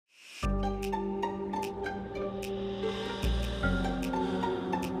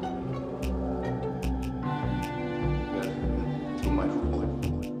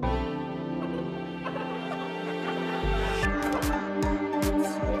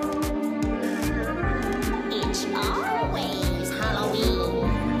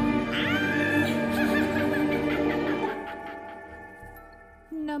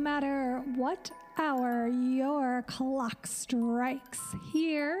what hour your clock strikes.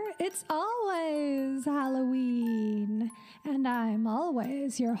 Here, it's always Halloween, and I'm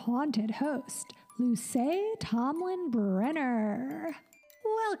always your haunted host, Luce Tomlin Brenner.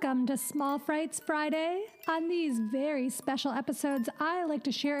 Welcome to Small Frights Friday. On these very special episodes, I like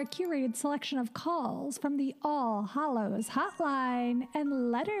to share a curated selection of calls from the All Hallows Hotline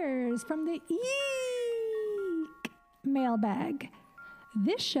and letters from the Eek mailbag.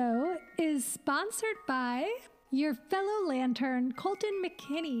 This show is sponsored by your fellow lantern, Colton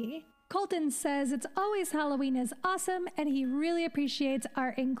McKinney. Colton says it's always Halloween is awesome, and he really appreciates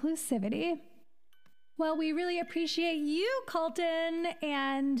our inclusivity. Well, we really appreciate you, Colton,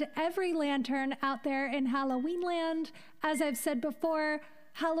 and every lantern out there in Halloween land. As I've said before,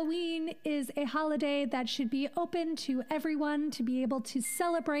 Halloween is a holiday that should be open to everyone to be able to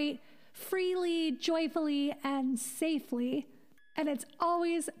celebrate freely, joyfully, and safely. And it's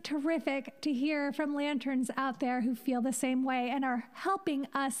always terrific to hear from lanterns out there who feel the same way and are helping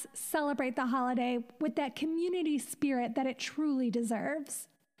us celebrate the holiday with that community spirit that it truly deserves.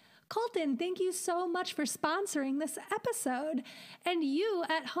 Colton, thank you so much for sponsoring this episode. And you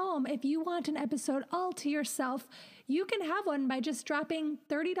at home, if you want an episode all to yourself, you can have one by just dropping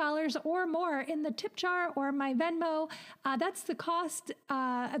 $30 or more in the tip jar or my Venmo. That's the cost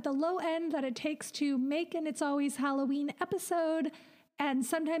at the low end that it takes to make an It's Always Halloween episode. And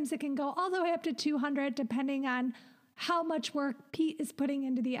sometimes it can go all the way up to $200 depending on how much work Pete is putting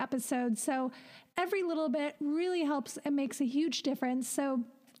into the episode. So every little bit really helps and makes a huge difference. So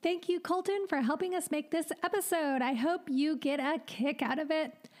thank you, Colton, for helping us make this episode. I hope you get a kick out of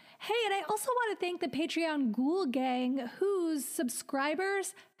it. Hey, and I also want to thank the Patreon Ghoul Gang, whose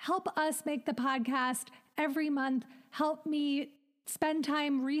subscribers help us make the podcast every month, help me spend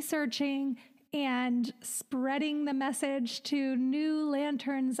time researching and spreading the message to new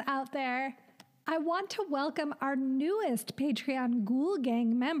lanterns out there. I want to welcome our newest Patreon Ghoul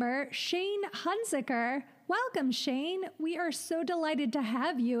Gang member, Shane Hunziker. Welcome, Shane. We are so delighted to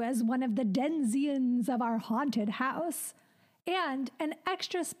have you as one of the Denzians of our haunted house. And an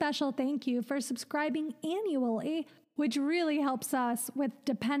extra special thank you for subscribing annually, which really helps us with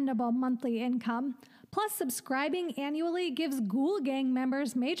dependable monthly income. Plus, subscribing annually gives Ghoul Gang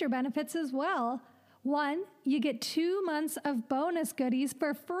members major benefits as well. 1, you get 2 months of bonus goodies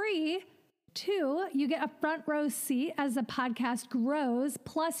for free. 2, you get a front row seat as the podcast grows,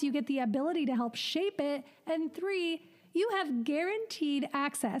 plus you get the ability to help shape it. And 3, you have guaranteed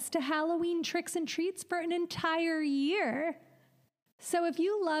access to Halloween tricks and treats for an entire year. So if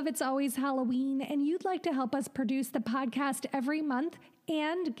you love It's Always Halloween and you'd like to help us produce the podcast every month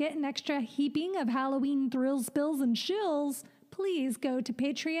and get an extra heaping of Halloween thrills, spills, and chills, please go to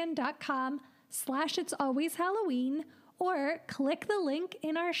patreon.com/itsalwayshalloween or click the link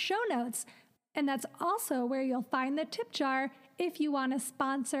in our show notes. And that's also where you'll find the tip jar if you want to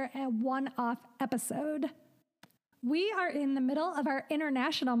sponsor a one-off episode. We are in the middle of our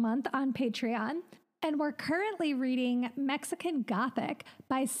International Month on Patreon, and we're currently reading Mexican Gothic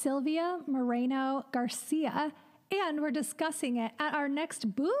by Silvia Moreno Garcia, and we're discussing it at our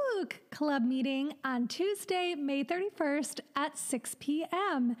next book club meeting on Tuesday, May 31st at 6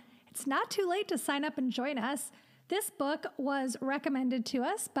 p.m. It's not too late to sign up and join us. This book was recommended to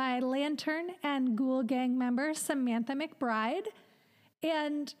us by Lantern and Ghoul Gang member Samantha McBride.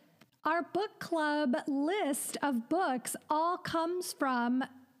 And our book club list of books all comes from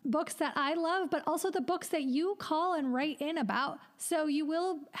books that I love, but also the books that you call and write in about. So you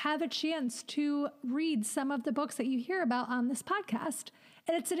will have a chance to read some of the books that you hear about on this podcast.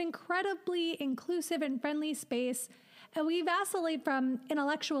 And it's an incredibly inclusive and friendly space. And we vacillate from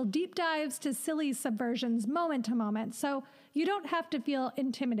intellectual deep dives to silly subversions moment to moment. So you don't have to feel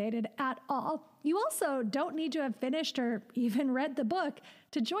intimidated at all. You also don't need to have finished or even read the book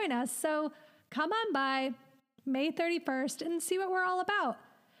to join us. So come on by May 31st and see what we're all about.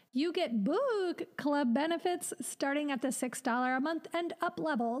 You get book club benefits starting at the $6 a month and up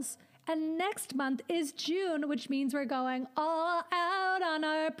levels. And next month is June, which means we're going all out on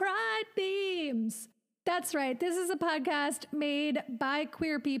our pride themes. That's right. This is a podcast made by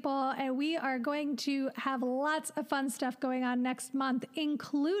queer people, and we are going to have lots of fun stuff going on next month,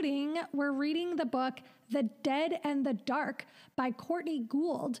 including we're reading the book The Dead and the Dark by Courtney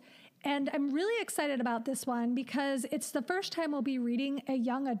Gould. And I'm really excited about this one because it's the first time we'll be reading a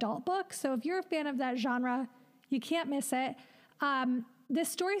young adult book. So if you're a fan of that genre, you can't miss it. This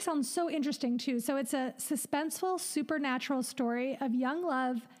story sounds so interesting too. So it's a suspenseful, supernatural story of young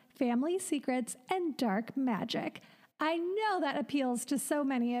love, family secrets, and dark magic. I know that appeals to so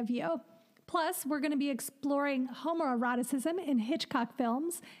many of you. Plus, we're going to be exploring homoeroticism in Hitchcock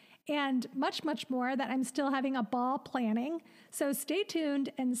films and much, much more that I'm still having a ball planning. So stay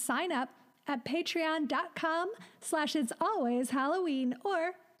tuned and sign up at patreon.com/itsalwayshalloween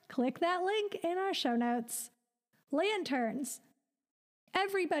or click that link in our show notes. Lanterns.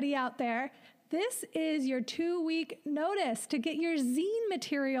 Everybody out there, this is your 2-week notice to get your zine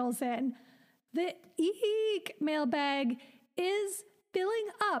materials in. The Eek mailbag is filling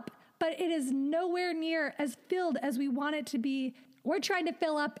up, but it is nowhere near as filled as we want it to be. We're trying to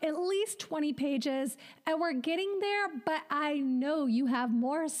fill up at least 20 pages, and we're getting there, but I know you have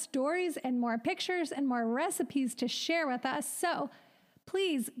more stories and more pictures and more recipes to share with us. So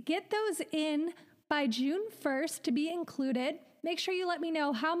please get those in by June 1st to be included. Make sure you let me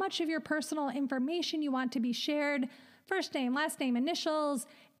know how much of your personal information you want to be shared. First name, last name, initials,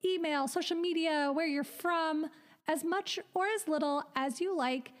 email, social media, where you're from, as much or as little as you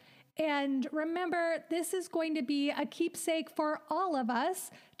like. And remember, this is going to be a keepsake for all of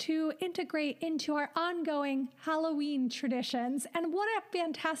us to integrate into our ongoing Halloween traditions. And what a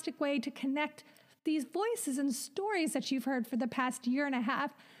fantastic way to connect these voices and stories that you've heard for the past year and a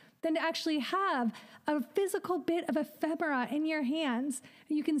half than to actually have a physical bit of ephemera in your hands.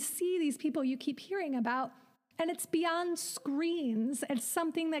 You can see these people you keep hearing about, and it's beyond screens. It's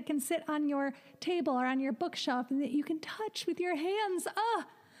something that can sit on your table or on your bookshelf and that you can touch with your hands.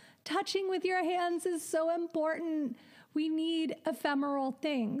 Touching with your hands is so important. We need ephemeral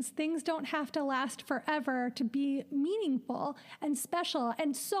things. Things don't have to last forever to be meaningful and special.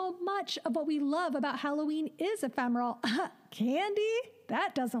 And so much of what we love about Halloween is ephemeral. Candy?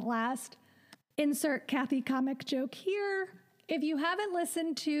 That doesn't last. Insert Kathy comic joke here. If you haven't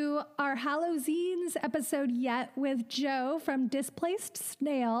listened to our Hallowzines episode yet with Joe from Displaced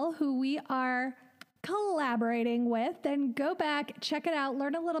Snail, who we are collaborating with, then go back, check it out,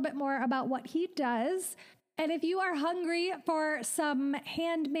 learn a little bit more about what he does. And if you are hungry for some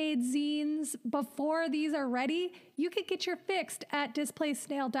handmade zines before these are ready, you could get your fixed at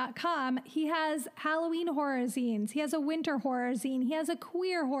displacedSnail.com. He has Halloween horror zines. He has a winter horror zine. He has a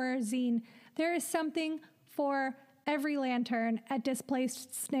queer horror zine. There is something for every lantern at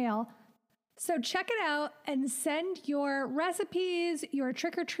Displaced Snail. So check it out and send your recipes, your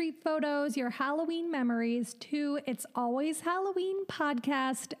trick-or-treat photos, your Halloween memories to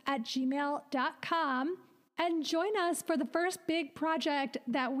itsalwayshalloweenpodcast@gmail.com. And join us for the first big project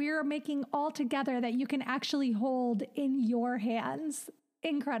that we're making all together that you can actually hold in your hands.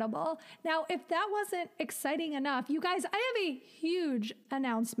 Incredible. Now, if that wasn't exciting enough, you guys, I have a huge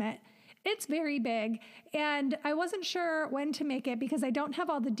announcement. It's very big, and I wasn't sure when to make it because I don't have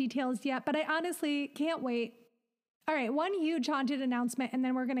all the details yet, but I honestly can't wait. All right, one huge haunted announcement, and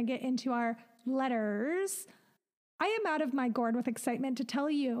then we're going to get into our letters. I am out of my gourd with excitement to tell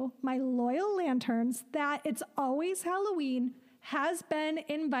you, my loyal lanterns, that It's Always Halloween has been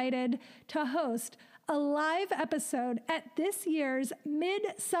invited to host a live episode at this year's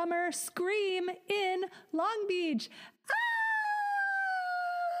Midsummer Scream in Long Beach.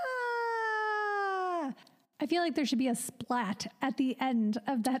 I feel like there should be a splat at the end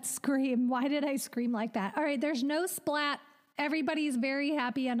of that scream. Why did I scream like that? All right, there's no splat. Everybody's very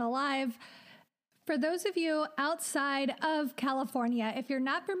happy and alive. For those of you outside of California, if you're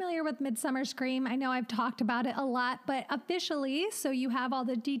not familiar with Midsummer Scream, I know I've talked about it a lot, but officially, so you have all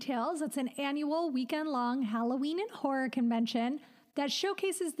the details, it's an annual weekend-long Halloween and horror convention that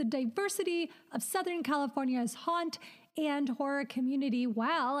showcases the diversity of Southern California's haunt and horror community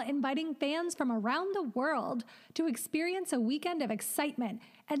while inviting fans from around the world to experience a weekend of excitement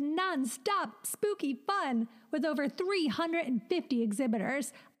and non-stop spooky fun with over 350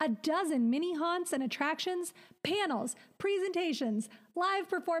 exhibitors, a dozen mini haunts and attractions, panels, presentations, live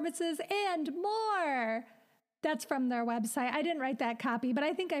performances, and more. That's from their website. I didn't write that copy, but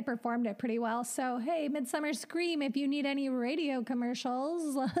I think I performed it pretty well. So, hey, Midsummer Scream, if you need any radio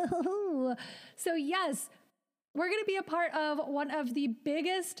commercials. So, yes, we're going to be a part of one of the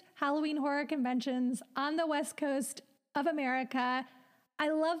biggest Halloween horror conventions on the West Coast of America. I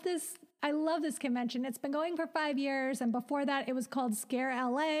love this convention. It's been going for 5 years, and before that, it was called Scare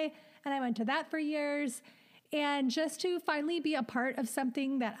LA, and I went to that for years. And just to finally be a part of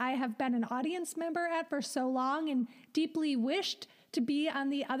something that I have been an audience member at for so long and deeply wished to be on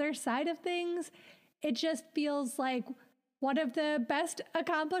the other side of things, it just feels like one of the best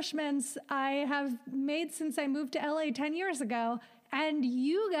accomplishments I have made since I moved to LA 10 years ago. And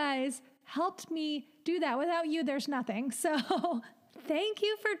you guys helped me do that. Without you, there's nothing. So thank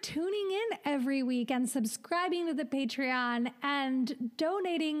you for tuning in every week and subscribing to the Patreon and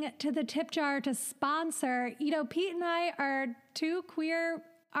donating to the tip jar to sponsor. You know, Pete and I are two queer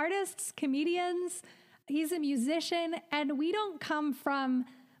artists, comedians. He's a musician, and we don't come from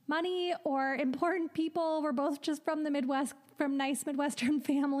money or important people. We're both just from the Midwest, from nice Midwestern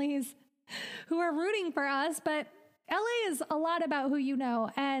families who are rooting for us. But LA is a lot about who you know,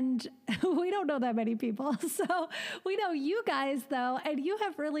 and we don't know that many people. So we know you guys, though, and you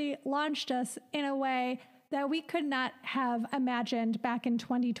have really launched us in a way that we could not have imagined back in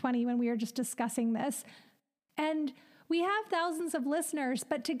 2020 when we were just discussing this. And we have thousands of listeners,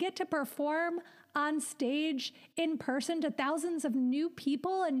 but to get to perform on stage in person to thousands of new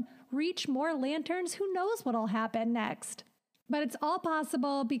people and reach more lanterns, who knows what'll happen next? But it's all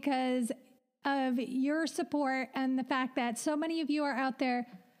possible because of your support and the fact that so many of you are out there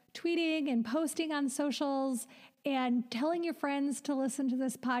tweeting and posting on socials and telling your friends to listen to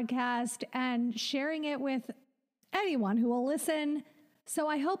this podcast and sharing it with anyone who will listen. So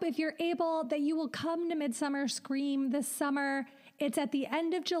I hope if you're able that you will come to Midsummer Scream this summer. It's at the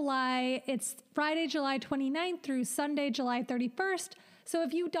end of July. It's Friday, July 29th through Sunday, July 31st. So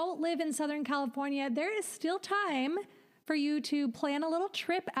if you don't live in Southern California, there is still time for you to plan a little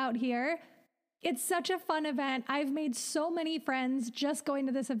trip out here. It's such a fun event. I've made so many friends just going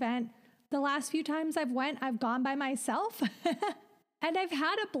to this event. The last few times I've went, I've gone by myself and I've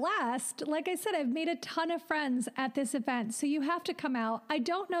had a blast. Like I said, I've made a ton of friends at this event. So you have to come out. I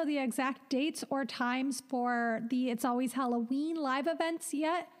don't know the exact dates or times for the It's Always Halloween live events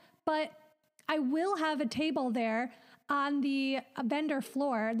yet, but I will have a table there on the vendor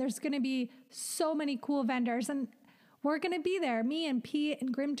floor. There's going to be so many cool vendors and we're going to be there, me and Pete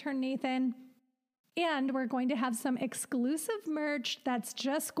and Grimturn Nathan. And we're going to have some exclusive merch that's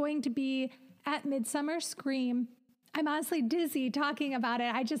just going to be at Midsummer Scream. I'm honestly dizzy talking about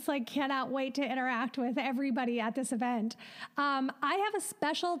it. I just cannot wait to interact with everybody at this event. I have a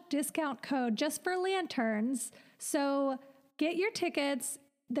special discount code just for lanterns. So get your tickets.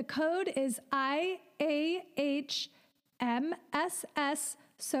 The code is IAHMSS.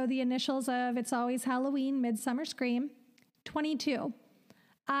 So the initials of It's Always Halloween, Midsummer Scream, 22.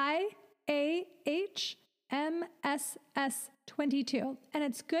 IAHMSS22, and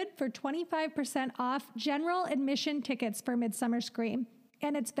it's good for 25% off general admission tickets for Midsummer Scream,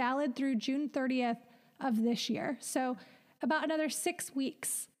 and it's valid through June 30th of this year, so about another 6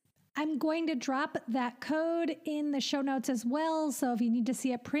 weeks. I'm going to drop that code in the show notes as well, so if you need to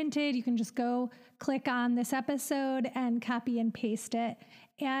see it printed, you can just go click on this episode and copy and paste it.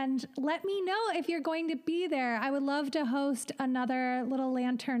 And let me know if you're going to be there. I would love to host another little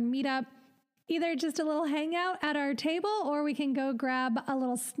lantern meetup, either just a little hangout at our table, or we can go grab a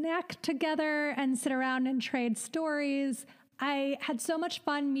little snack together and sit around and trade stories. I had so much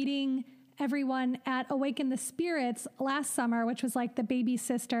fun meeting everyone at Awaken the Spirits last summer, which was like the baby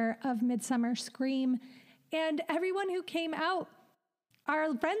sister of Midsummer Scream. And everyone who came out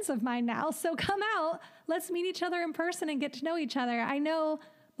are friends of mine now. So come out, let's meet each other in person and get to know each other. I know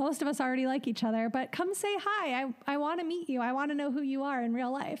most of us already like each other, but come say hi. I want to meet you. I want to know who you are in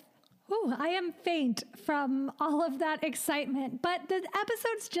real life. Ooh, I am faint from all of that excitement, but the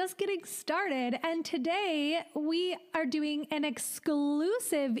episode's just getting started. And today we are doing an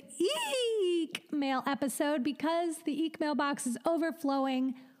exclusive Eek Mail episode because the Eek mailbox is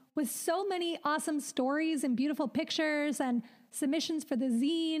overflowing with so many awesome stories and beautiful pictures and submissions for the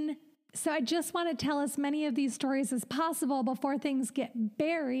zine. So I just want to tell as many of these stories as possible before things get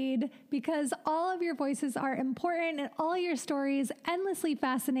buried, because all of your voices are important and all your stories endlessly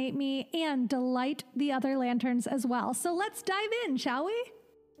fascinate me and delight the other lanterns as well. So let's dive in, shall we?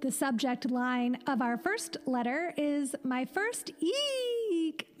 The subject line of our first letter is my first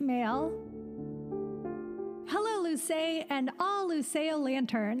Eek mail. Hello, Luce and all Luceo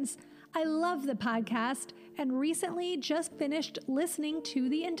lanterns. I love the podcast and recently just finished listening to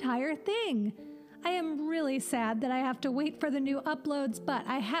the entire thing. I am really sad that I have to wait for the new uploads, but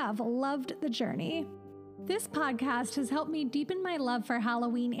I have loved the journey. This podcast has helped me deepen my love for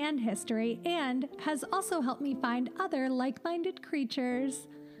Halloween and history, and has also helped me find other like-minded creatures.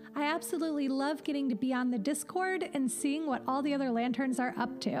 I absolutely love getting to be on the Discord and seeing what all the other lanterns are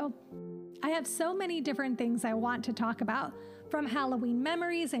up to. I have so many different things I want to talk about, from Halloween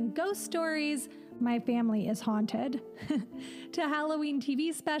memories and ghost stories, my family is haunted, to Halloween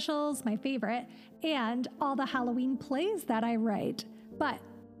TV specials, my favorite, and all the Halloween plays that I write. But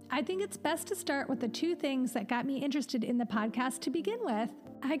I think it's best to start with the two things that got me interested in the podcast to begin with.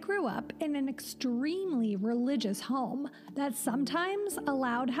 I grew up in an extremely religious home that sometimes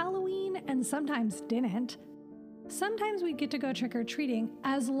allowed Halloween and sometimes didn't. Sometimes we'd get to go trick-or-treating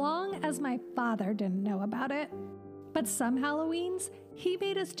as long as my father didn't know about it. But some Halloweens, he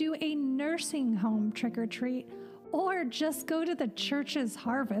made us do a nursing home trick-or-treat, or just go to the church's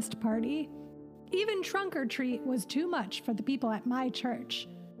harvest party. Even trunk or treat was too much for the people at my church.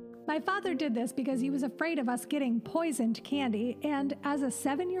 My father did this because he was afraid of us getting poisoned candy, and as a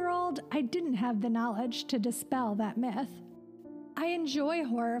 7-year-old, I didn't have the knowledge to dispel that myth. I enjoy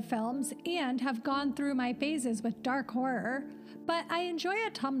horror films and have gone through my phases with dark horror, but I enjoy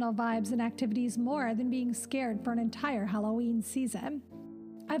autumnal vibes and activities more than being scared for an entire Halloween season.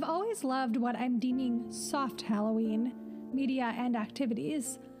 I've always loved what I'm deeming soft Halloween media and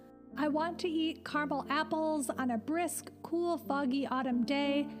activities. I want to eat caramel apples on a brisk, cool, foggy autumn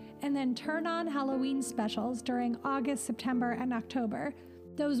day, and then turn on Halloween specials during August, September, and October,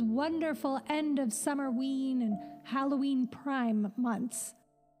 those wonderful end of summerween and Halloween prime months.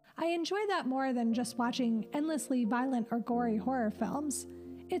 I enjoy that more than just watching endlessly violent or gory horror films.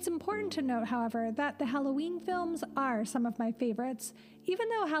 It's important to note, however, that the Halloween films are some of my favorites, even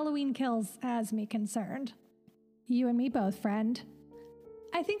though Halloween Kills has me concerned. You and me both, friend.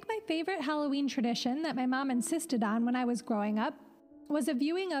 I think my favorite Halloween tradition that my mom insisted on when I was growing up was a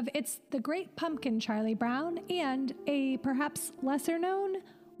viewing of It's the Great Pumpkin, Charlie Brown, and a perhaps lesser-known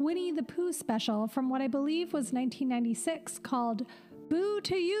Winnie the Pooh special from what I believe was 1996 called Boo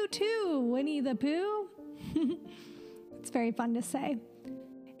to You Too, Winnie the Pooh. It's very fun to say.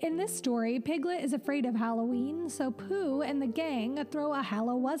 In this story, Piglet is afraid of Halloween, so Pooh and the gang throw a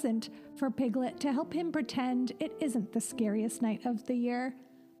Hallow-wasn't for Piglet to help him pretend it isn't the scariest night of the year.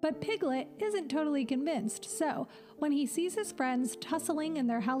 But Piglet isn't totally convinced, so when he sees his friends tussling in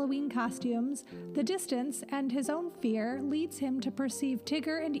their Halloween costumes, the distance and his own fear leads him to perceive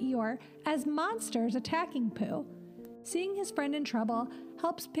Tigger and Eeyore as monsters attacking Pooh. Seeing his friend in trouble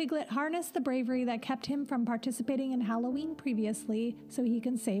helps Piglet harness the bravery that kept him from participating in Halloween previously so he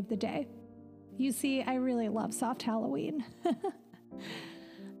can save the day. You see, I really love soft Halloween.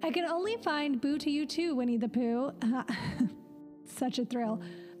 I can only find Boo to You Too, Winnie the Pooh. Such a thrill.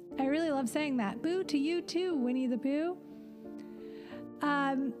 I really love saying that. Boo to you too, Winnie the Pooh.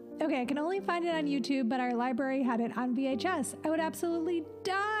 Okay, I can only find it on YouTube, but our library had it on VHS. I would absolutely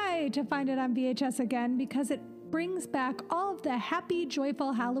die to find it on VHS again because it brings back all of the happy,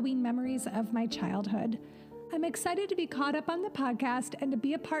 joyful Halloween memories of my childhood. I'm excited to be caught up on the podcast and to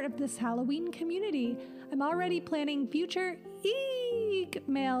be a part of this Halloween community. I'm already planning future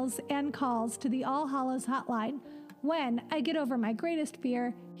emails and calls to the All Hallows hotline when I get over my greatest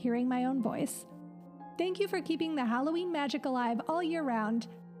fear, hearing my own voice. Thank you for keeping the Halloween magic alive all year round,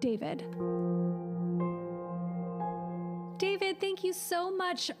 David. David, thank you so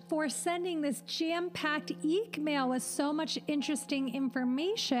much for sending this jam-packed email with so much interesting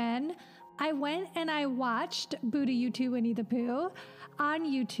information. I went and I watched Boo to You Too, Winnie the Pooh on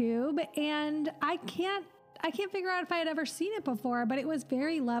YouTube, and I can't figure out if I had ever seen it before, but it was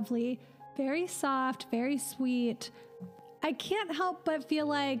very lovely. Very soft, very sweet. I can't help but feel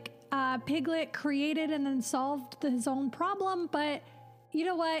like Piglet created and then solved his own problem, but you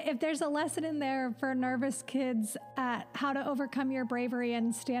know what? If there's a lesson in there for nervous kids at how to overcome your bravery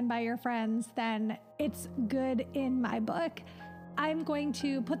and stand by your friends, then it's good in my book. I'm going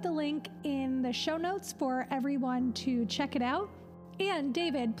to put the link in the show notes for everyone to check it out. And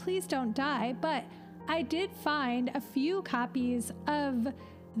David, please don't die, but I did find a few copies of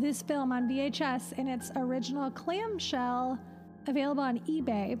this film on VHS in its original clamshell available on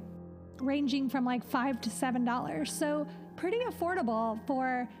eBay, ranging from like $5 to $7. So pretty affordable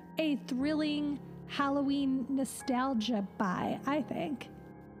for a thrilling Halloween nostalgia buy, I think.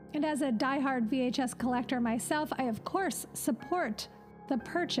 And as a diehard VHS collector myself, I of course support the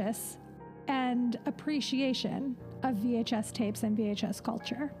purchase and appreciation of VHS tapes and VHS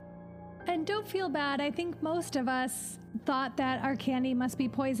culture. And don't feel bad. I think most of us thought that our candy must be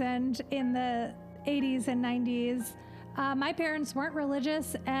poisoned in the 80s and 90s. My parents weren't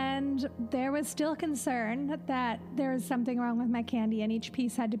religious, and there was still concern that there was something wrong with my candy, and each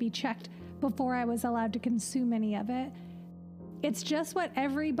piece had to be checked before I was allowed to consume any of it. It's just what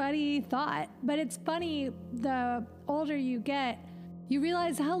everybody thought. But it's funny, the older you get, you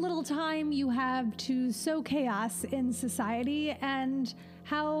realize how little time you have to sow chaos in society and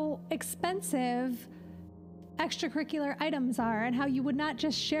how expensive extracurricular items are and how you would not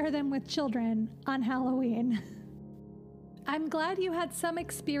just share them with children on Halloween. I'm glad you had some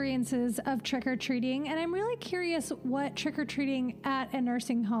experiences of trick-or-treating, and I'm really curious what trick-or-treating at a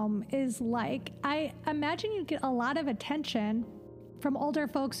nursing home is like. I imagine you'd get a lot of attention from older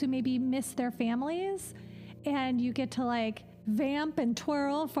folks who maybe miss their families, and you get to like vamp and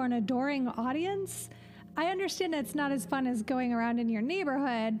twirl for an adoring audience. I understand it's not as fun as going around in your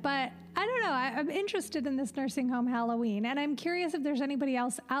neighborhood, but I don't know. I'm interested in this nursing home Halloween, and I'm curious if there's anybody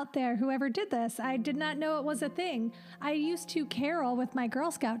else out there who ever did this. I did not know it was a thing. I used to carol with my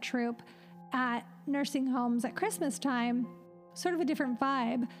Girl Scout troop at nursing homes at Christmas time, sort of a different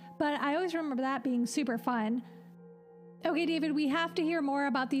vibe, but I always remember that being super fun. Okay, David, we have to hear more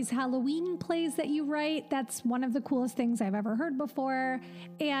about these Halloween plays that you write. That's one of the coolest things I've ever heard before.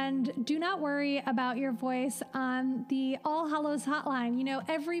 And do not worry about your voice on the All Hallows hotline. You know,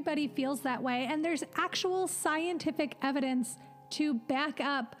 everybody feels that way, and there's actual scientific evidence to back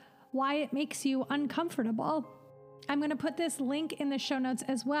up why it makes you uncomfortable. I'm going to put this link in the show notes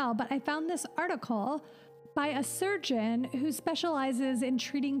as well, but I found this article by a surgeon who specializes in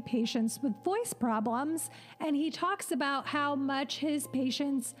treating patients with voice problems, and he talks about how much his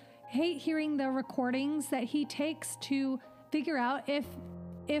patients hate hearing the recordings that he takes to figure out if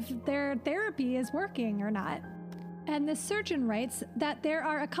their therapy is working or not. And the surgeon writes that there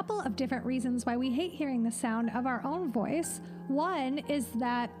are a couple of different reasons why we hate hearing the sound of our own voice. One is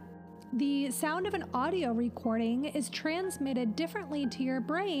that the sound of an audio recording is transmitted differently to your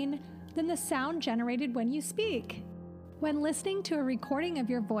brain than the sound generated when you speak. When listening to a recording of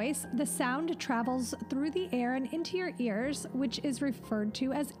your voice, the sound travels through the air and into your ears, which is referred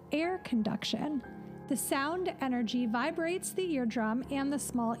to as air conduction. The sound energy vibrates the eardrum and the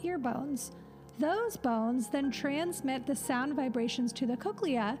small ear bones. Those bones then transmit the sound vibrations to the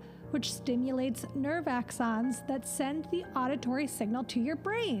cochlea, which stimulates nerve axons that send the auditory signal to your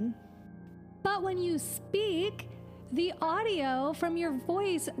brain. But when you speak, the audio from your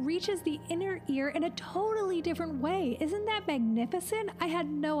voice reaches the inner ear in a totally different way. Isn't that magnificent? I had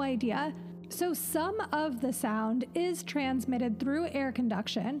no idea. So some of the sound is transmitted through air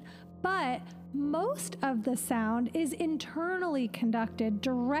conduction, but most of the sound is internally conducted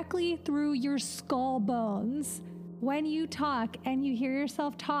directly through your skull bones. When you talk and you hear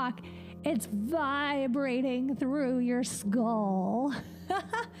yourself talk, it's vibrating through your skull.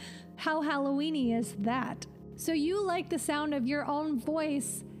 How Halloweeny is that? So you like the sound of your own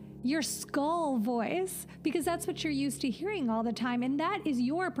voice, your skull voice, because that's what you're used to hearing all the time, and that is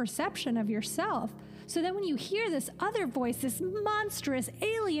your perception of yourself. So then when you hear this other voice, this monstrous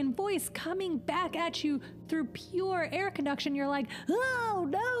alien voice coming back at you through pure air conduction, you're like, oh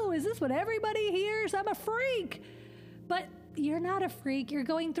no, is this what everybody hears? I'm a freak. But you're not a freak. You're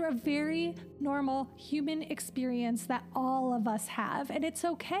going through a very normal human experience that all of us have. And it's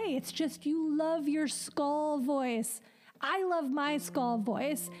okay. It's just you love your skull voice. I love my skull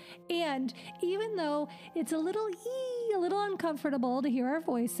voice. And even though it's a little uncomfortable to hear our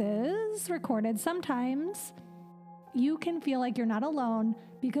voices recorded sometimes, you can feel like you're not alone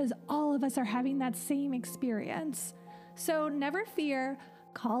because all of us are having that same experience. So never fear.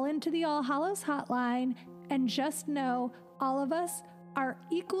 Call into the All Hallows hotline and just know all of us are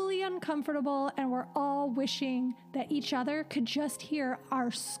equally uncomfortable, and we're all wishing that each other could just hear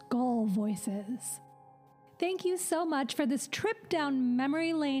our skull voices. Thank you so much for this trip down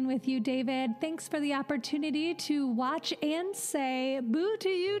memory lane with you, David. Thanks for the opportunity to watch and say boo to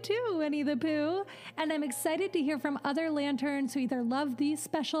you too, Winnie the Pooh. And I'm excited to hear from other Lanterns who either love these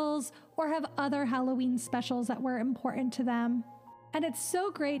specials or have other Halloween specials that were important to them. And it's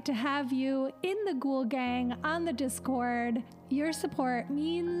so great to have you in the Ghoul Gang on the Discord. Your support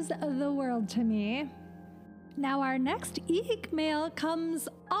means the world to me. Now our next Eek mail comes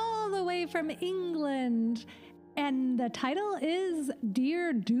all the way from England, and the title is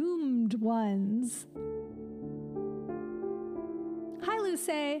Dear Doomed Ones. Hi Luce,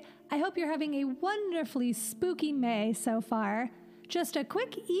 I hope you're having a wonderfully spooky May so far. Just a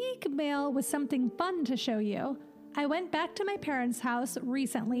quick Eek mail with something fun to show you. I went back to my parents' house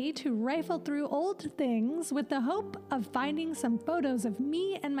recently to rifle through old things with the hope of finding some photos of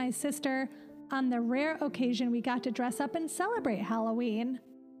me and my sister on the rare occasion we got to dress up and celebrate Halloween.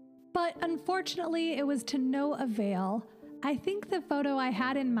 But unfortunately, it was to no avail. I think the photo I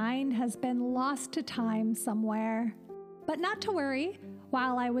had in mind has been lost to time somewhere. But not to worry.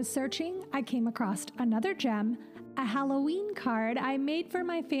 While I was searching, I came across another gem, a Halloween card I made for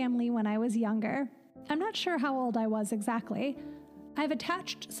my family when I was younger. I'm not sure how old I was exactly. I've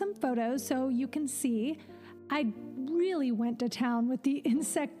attached some photos so you can see. I really went to town with the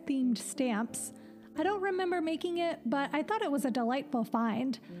insect-themed stamps. I don't remember making it, but I thought it was a delightful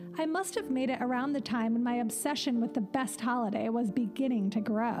find. I must have made it around the time when my obsession with the best holiday was beginning to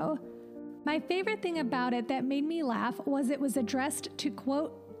grow. My favorite thing about it that made me laugh was it was addressed to,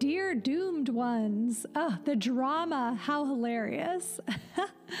 quote, Dear Doomed Ones. Oh, the drama, how hilarious.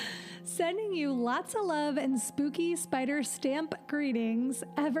 Sending you lots of love and spooky spider stamp greetings.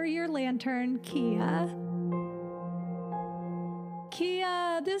 Ever your lantern, Kia.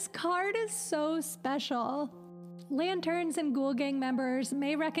 Kia, this card is so special. Lanterns and Ghoul Gang members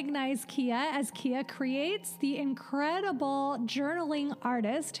may recognize Kia as Kia Creates, the incredible journaling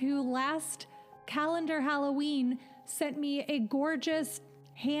artist who last calendar Halloween sent me a gorgeous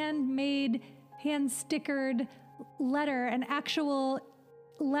handmade, hand-stickered letter, an actual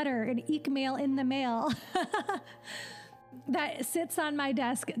letter, an email in the mail that sits on my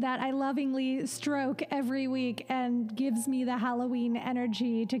desk that I lovingly stroke every week and gives me the Halloween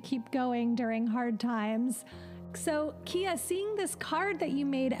energy to keep going during hard times. So, Kia, seeing this card that you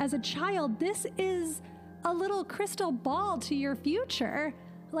made as a child, this is a little crystal ball to your future.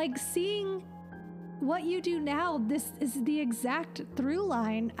 Like, seeing what you do now, this is the exact through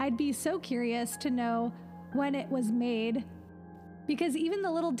line. I'd be so curious to know when it was made. Because even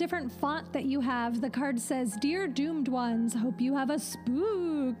the little different font that you have, the card says, "Dear Doomed Ones, hope you have a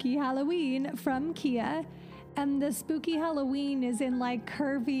spooky Halloween from Kia." And the spooky Halloween is in like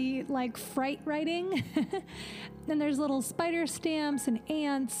curvy, like fright writing. And there's little spider stamps and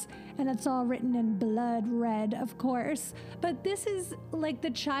ants, and it's all written in blood red, of course. But this is like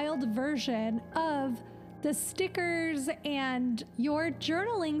the child version of the stickers and your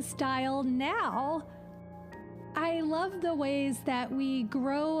journaling style now. I love the ways that we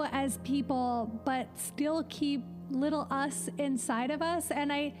grow as people, but still keep little us inside of us.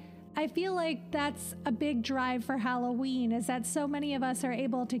 And I feel like that's a big drive for Halloween, is that so many of us are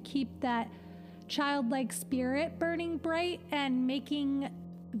able to keep that childlike spirit burning bright, and making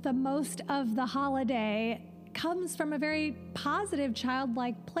the most of the holiday comes from a very positive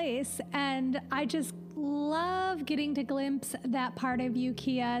childlike place. And I just love getting to glimpse that part of you,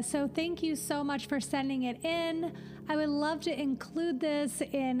 Kia. So thank you so much for sending it in. I would love to include this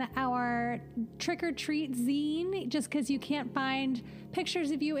in our trick or treat zine, just because you can't find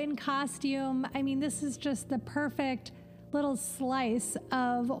pictures of you in costume. I mean, this is just the perfect little slice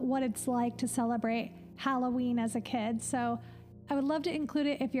of what it's like to celebrate Halloween as a kid. So I would love to include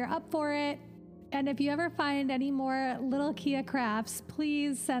it if you're up for it. And if you ever find any more little Kia crafts,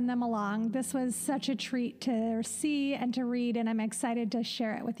 please send them along. This was such a treat to see and to read, and I'm excited to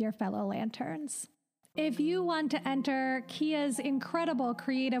share it with your fellow lanterns. If you want to enter Kia's incredible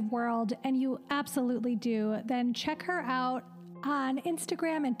creative world, and you absolutely do, then check her out on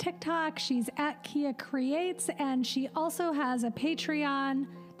Instagram and TikTok. She's at Kia Creates, and she also has a Patreon.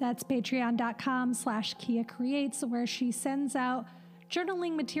 That's patreon.com/Kia Creates, where she sends out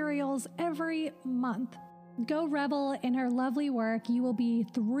journaling materials every month. Go revel in her lovely work. You will be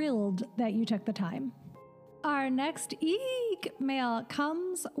thrilled that you took the time. Our next email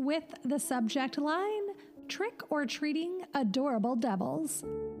comes with the subject line, "Trick or Treating Adorable Devils."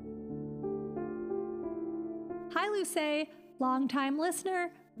 Hi, Luce, long-time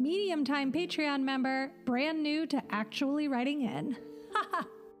listener, medium-time Patreon member, brand new to actually writing in.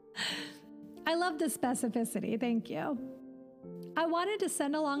 I love the specificity, thank you. I wanted to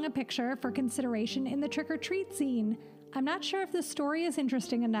send along a picture for consideration in the trick-or-treat scene. I'm not sure if the story is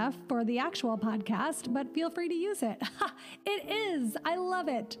interesting enough for the actual podcast, but feel free to use it. It is! I love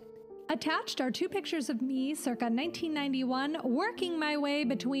it! Attached are 2 pictures of me circa 1991 working my way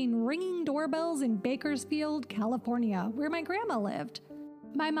between ringing doorbells in Bakersfield, California, where my grandma lived.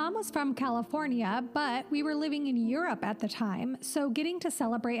 My mom was from California, but we were living in Europe at the time, so getting to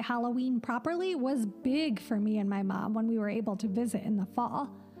celebrate Halloween properly was big for me and my mom when we were able to visit in the fall.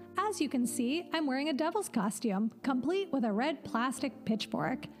 As you can see, I'm wearing a devil's costume, complete with a red plastic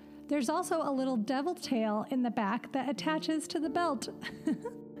pitchfork. There's also a little devil tail in the back that attaches to the belt.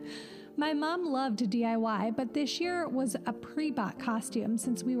 My mom loved to DIY, but this year was a pre-bought costume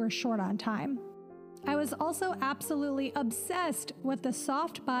since we were short on time. I was also absolutely obsessed with the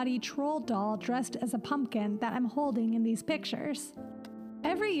soft body troll doll dressed as a pumpkin that I'm holding in these pictures.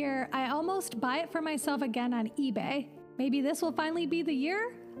 Every year, I almost buy it for myself again on eBay. Maybe this will finally be the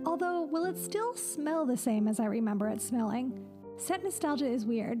year? Although, will it still smell the same as I remember it smelling? Scent nostalgia is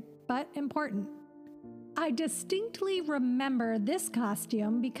weird, but important. I distinctly remember this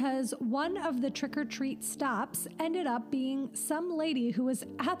costume because one of the trick-or-treat stops ended up being some lady who was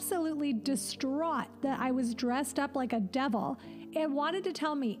absolutely distraught that I was dressed up like a devil and wanted to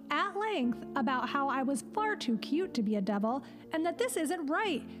tell me at length about how I was far too cute to be a devil and that this isn't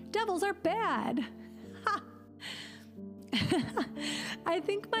right. Devils are bad. Ha! I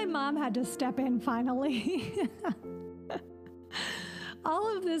think my mom had to step in finally.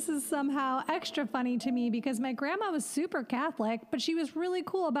 All of this is somehow extra funny to me because my grandma was super Catholic, but she was really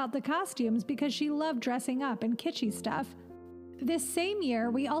cool about the costumes because she loved dressing up in kitschy stuff. This same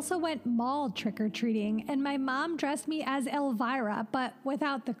year, we also went mall trick-or-treating, and my mom dressed me as Elvira, but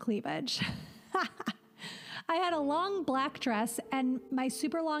without the cleavage. I had a long black dress, and my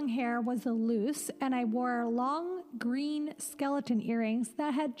super long hair was loose, and I wore long green skeleton earrings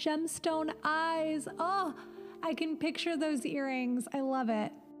that had gemstone eyes. Oh, I can picture those earrings. I love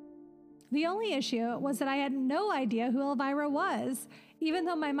it. The only issue was that I had no idea who Elvira was. Even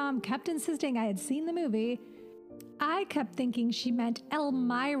though my mom kept insisting I had seen the movie, I kept thinking she meant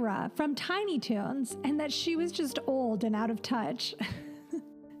Elmyra from Tiny Toons and that she was just old and out of touch.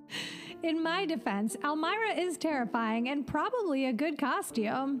 In my defense, Elmyra is terrifying and probably a good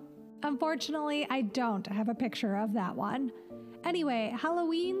costume. Unfortunately, I don't have a picture of that one. Anyway,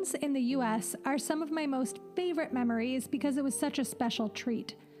 Halloweens in the US are some of my most favorite memories because it was such a special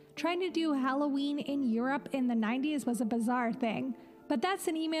treat. Trying to do Halloween in Europe in the 90s was a bizarre thing, but that's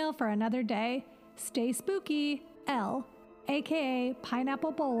an email for another day. Stay spooky, Elle, aka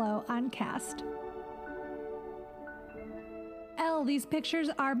Pineapple Bolo on Cast. Elle, these pictures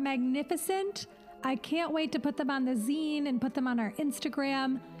are magnificent. I can't wait to put them on the zine and put them on our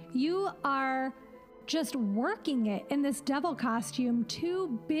Instagram. You are just working it in this devil costume.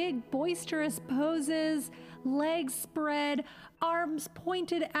 2 big boisterous poses, legs spread, arms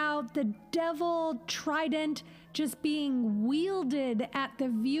pointed out, the devil trident just being wielded at the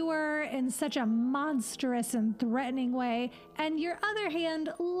viewer in such a monstrous and threatening way, and your other hand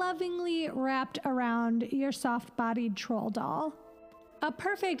lovingly wrapped around your soft-bodied troll doll. A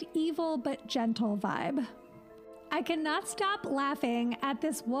perfect evil but gentle vibe. I cannot stop laughing at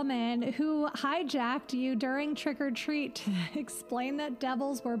this woman who hijacked you during Trick or Treat to explain that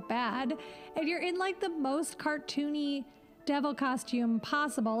devils were bad, and you're in like the most cartoony devil costume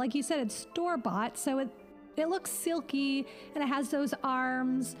possible. Like you said, it's store-bought, so it looks silky, and it has those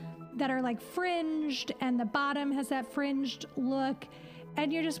arms that are like fringed, and the bottom has that fringed look,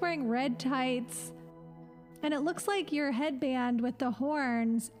 and you're just wearing red tights, and it looks like your headband with the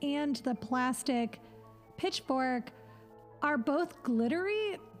horns and the plastic pitchfork are both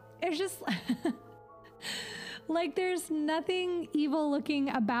glittery. It's just like there's nothing evil looking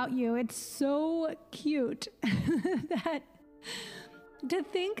about you. It's so cute that to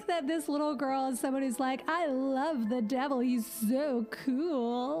think that this little girl is someone who's like, I love the devil, he's so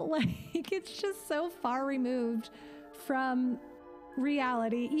cool. Like, it's just so far removed from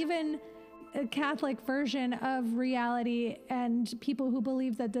reality. Even a Catholic version of reality and people who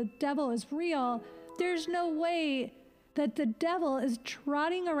believe that the devil is real, there's no way that the devil is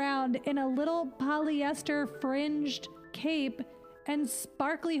trotting around in a little polyester fringed cape and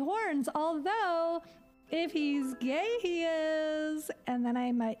sparkly horns, although if he's gay, he is. And then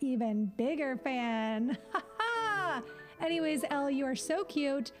I'm an even bigger fan. Ha ha! Anyways, Elle, you are so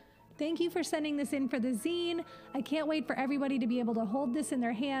cute. Thank you for sending this in for the zine. I can't wait for everybody to be able to hold this in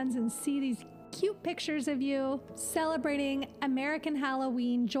their hands and see these cute pictures of you celebrating American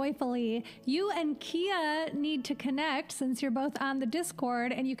Halloween joyfully. You and Kia need to connect since you're both on the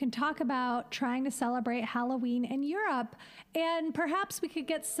Discord, and you can talk about trying to celebrate Halloween in Europe. And perhaps we could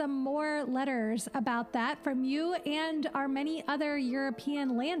get some more letters about that from you and our many other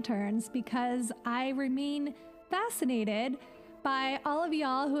European lanterns, because I remain fascinated by all of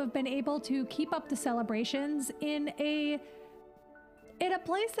y'all who have been able to keep up the celebrations in a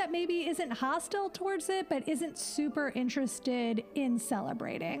place that maybe isn't hostile towards it, but isn't super interested in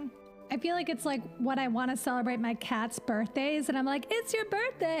celebrating. I feel like it's like when I want to celebrate my cat's birthdays, and I'm like, it's your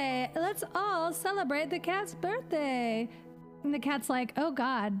birthday. Let's all celebrate the cat's birthday. And the cat's like, oh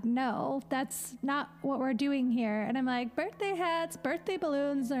God, no, that's not what we're doing here. And I'm like, birthday hats, birthday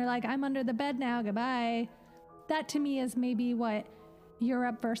balloons. And they're like, I'm under the bed now, goodbye. That to me is maybe what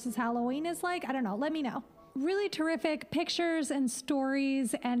Europe versus Halloween is like. I don't know, let me know. Really terrific pictures and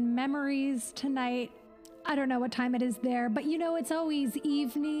stories and memories tonight. I don't know what time it is there, but you know, it's always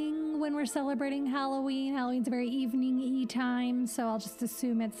evening when we're celebrating Halloween. Halloween's a very evening-y time, so I'll just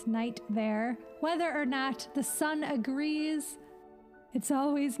assume it's night there. Whether or not the sun agrees, it's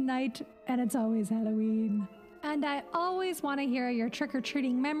always night and it's always Halloween. And I always want to hear your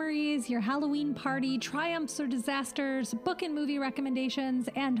trick-or-treating memories, your Halloween party, triumphs or disasters, book and movie recommendations,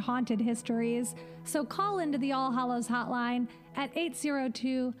 and haunted histories. So call into the All Hallows hotline at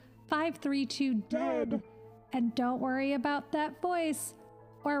 802-532-DEAD. And don't worry about that voice.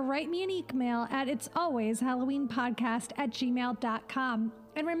 Or write me an email at itsalwayshalloweenpodcast@gmail.com.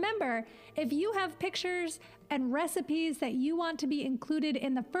 And remember, if you have pictures and recipes that you want to be included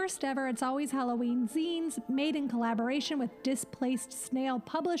in the first ever It's Always Halloween zines made in collaboration with Displaced Snail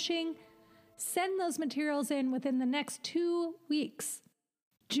Publishing, send those materials in within the next 2 weeks.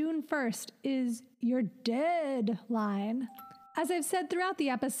 June 1st is your deadline. As I've said throughout the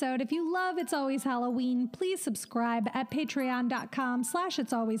episode, if you love It's Always Halloween, please subscribe at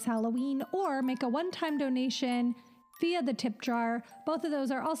patreon.com/itsalwayshalloween or make a one-time donation via the tip jar. Both of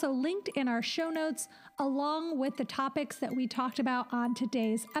those are also linked in our show notes, along with the topics that we talked about on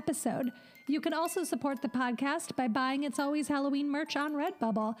today's episode. You can also support the podcast by buying It's Always Halloween merch on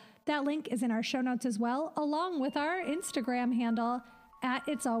Redbubble. That link is in our show notes as well, along with our Instagram handle at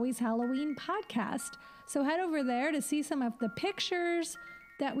It's Always Halloween Podcast. So head over there to see some of the pictures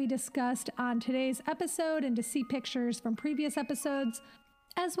that we discussed on today's episode and to see pictures from previous episodes,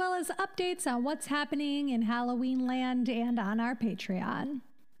 as well as updates on what's happening in Halloween land and on our Patreon.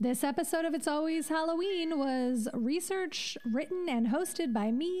 This episode of It's Always Halloween was researched, written, and hosted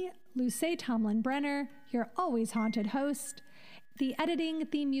by me, Luce Tomlin Brenner, your always haunted host. The editing,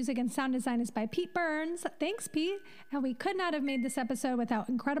 theme music, and sound design is by Pete Burns. Thanks, Pete. And we could not have made this episode without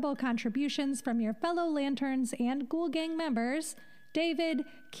incredible contributions from your fellow Lanterns and Ghoul Gang members, David,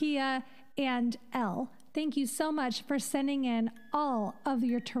 Kia, and Elle. Thank you so much for sending in all of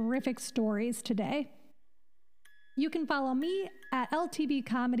your terrific stories today. You can follow me at LTB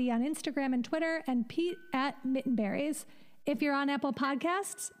Comedy on Instagram and Twitter, and Pete at Mittenberries. If you're on Apple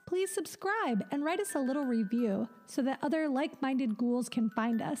Podcasts, please subscribe and write us a little review so that other like-minded ghouls can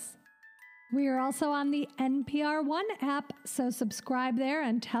find us. We are also on the NPR One app, so subscribe there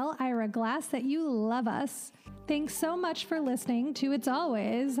and tell Ira Glass that you love us. Thanks so much for listening to It's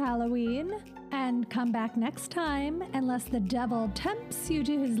Always Halloween. And come back next time, unless the devil tempts you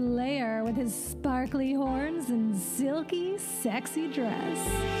to his lair with his sparkly horns and silky, sexy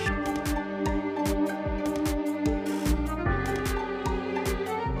dress.